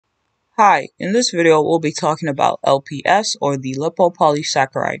Hi, in this video we'll be talking about LPS or the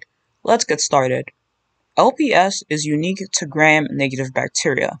lipopolysaccharide. Let's get started. LPS is unique to gram-negative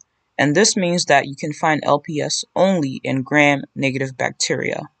bacteria, and this means that you can find LPS only in gram-negative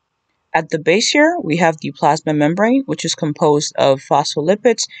bacteria. At the base here, we have the plasma membrane, which is composed of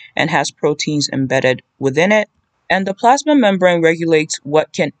phospholipids and has proteins embedded within it. And the plasma membrane regulates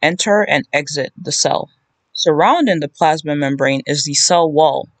what can enter and exit the cell. Surrounding the plasma membrane is the cell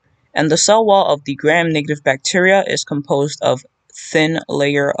wall, and the cell wall of the gram-negative bacteria is composed of thin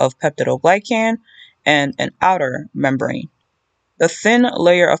layer of peptidoglycan and an outer membrane. The thin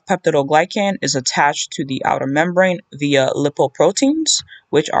layer of peptidoglycan is attached to the outer membrane via lipoproteins,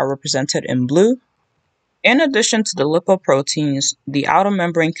 which are represented in blue. In addition to the lipoproteins, the outer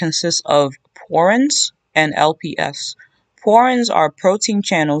membrane consists of porins and LPS. Porins are protein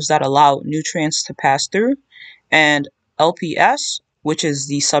channels that allow nutrients to pass through, and LPS, which is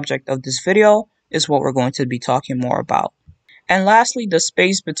the subject of this video, is what we're going to be talking more about. And lastly, the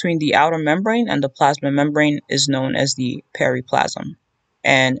space between the outer membrane and the plasma membrane is known as the periplasm.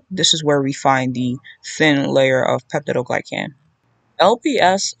 And this is where we find the thin layer of peptidoglycan.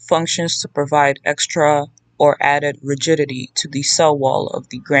 LPS functions to provide extra or added rigidity to the cell wall of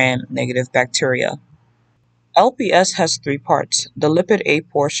the gram-negative bacteria. LPS has three parts: the lipid A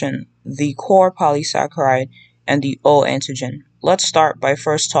portion, the core polysaccharide, and the O antigen. Let's start by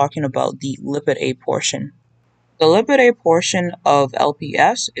first talking about the lipid A portion. The lipid A portion of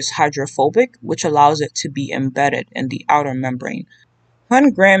LPS is hydrophobic, which allows it to be embedded in the outer membrane.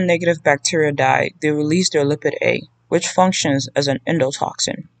 When gram-negative bacteria die, they release their lipid A, which functions as an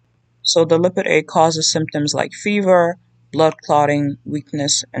endotoxin. So the lipid A causes symptoms like fever, blood clotting,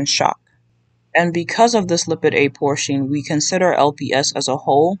 weakness, and shock. And because of this lipid A portion, we consider LPS as a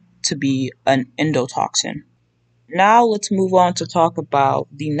whole to be an endotoxin. Now let's move on to talk about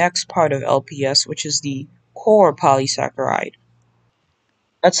the next part of LPS, which is the core polysaccharide.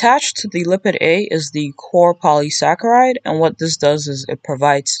 Attached to the lipid A is the core polysaccharide, and what this does is it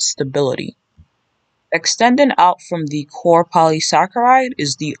provides stability. Extending out from the core polysaccharide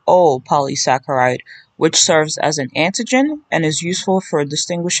is the O polysaccharide, which serves as an antigen and is useful for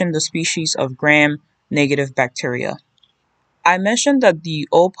distinguishing the species of gram-negative bacteria. I mentioned that the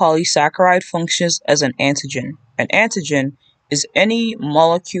O polysaccharide functions as an antigen. An antigen is any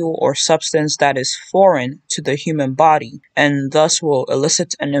molecule or substance that is foreign to the human body and thus will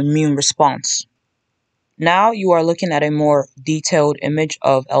elicit an immune response. Now you are looking at a more detailed image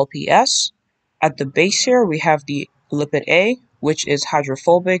of LPS. At the base here, we have the lipid A, which is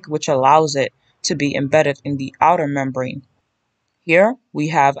hydrophobic, which allows it to be embedded in the outer membrane. Here, we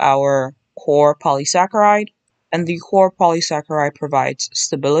have our core polysaccharide, and the core polysaccharide provides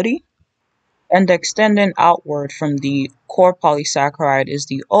stability. And extending outward from the core polysaccharide is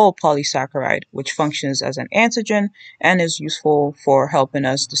the O polysaccharide, which functions as an antigen and is useful for helping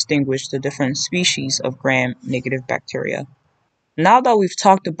us distinguish the different species of gram-negative bacteria. Now that we've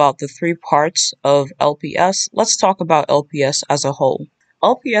talked about the three parts of LPS, let's talk about LPS as a whole.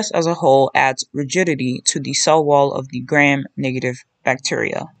 LPS as a whole adds rigidity to the cell wall of the gram-negative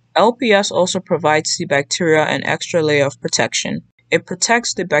bacteria. LPS also provides the bacteria an extra layer of protection. It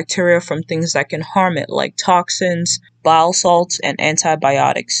protects the bacteria from things that can harm it, like toxins, bile salts, and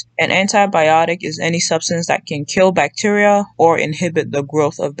antibiotics. An antibiotic is any substance that can kill bacteria or inhibit the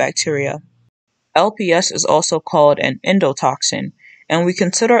growth of bacteria. LPS is also called an endotoxin, and we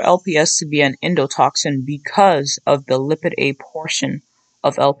consider LPS to be an endotoxin because of the lipid A portion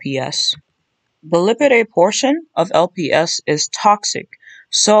of LPS. The lipid A portion of LPS is toxic,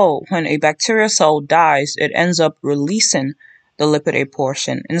 so when a bacterial cell dies, it ends up releasing the lipid A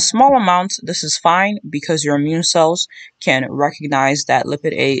portion. In small amounts, this is fine because your immune cells can recognize that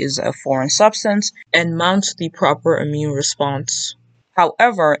lipid A is a foreign substance and mount the proper immune response.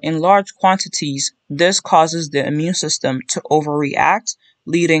 However, in large quantities, this causes the immune system to overreact,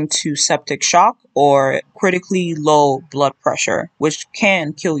 leading to septic shock or critically low blood pressure, which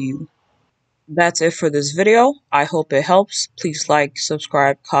can kill you. That's it for this video. I hope it helps. Please like,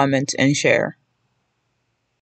 subscribe, comment, and share.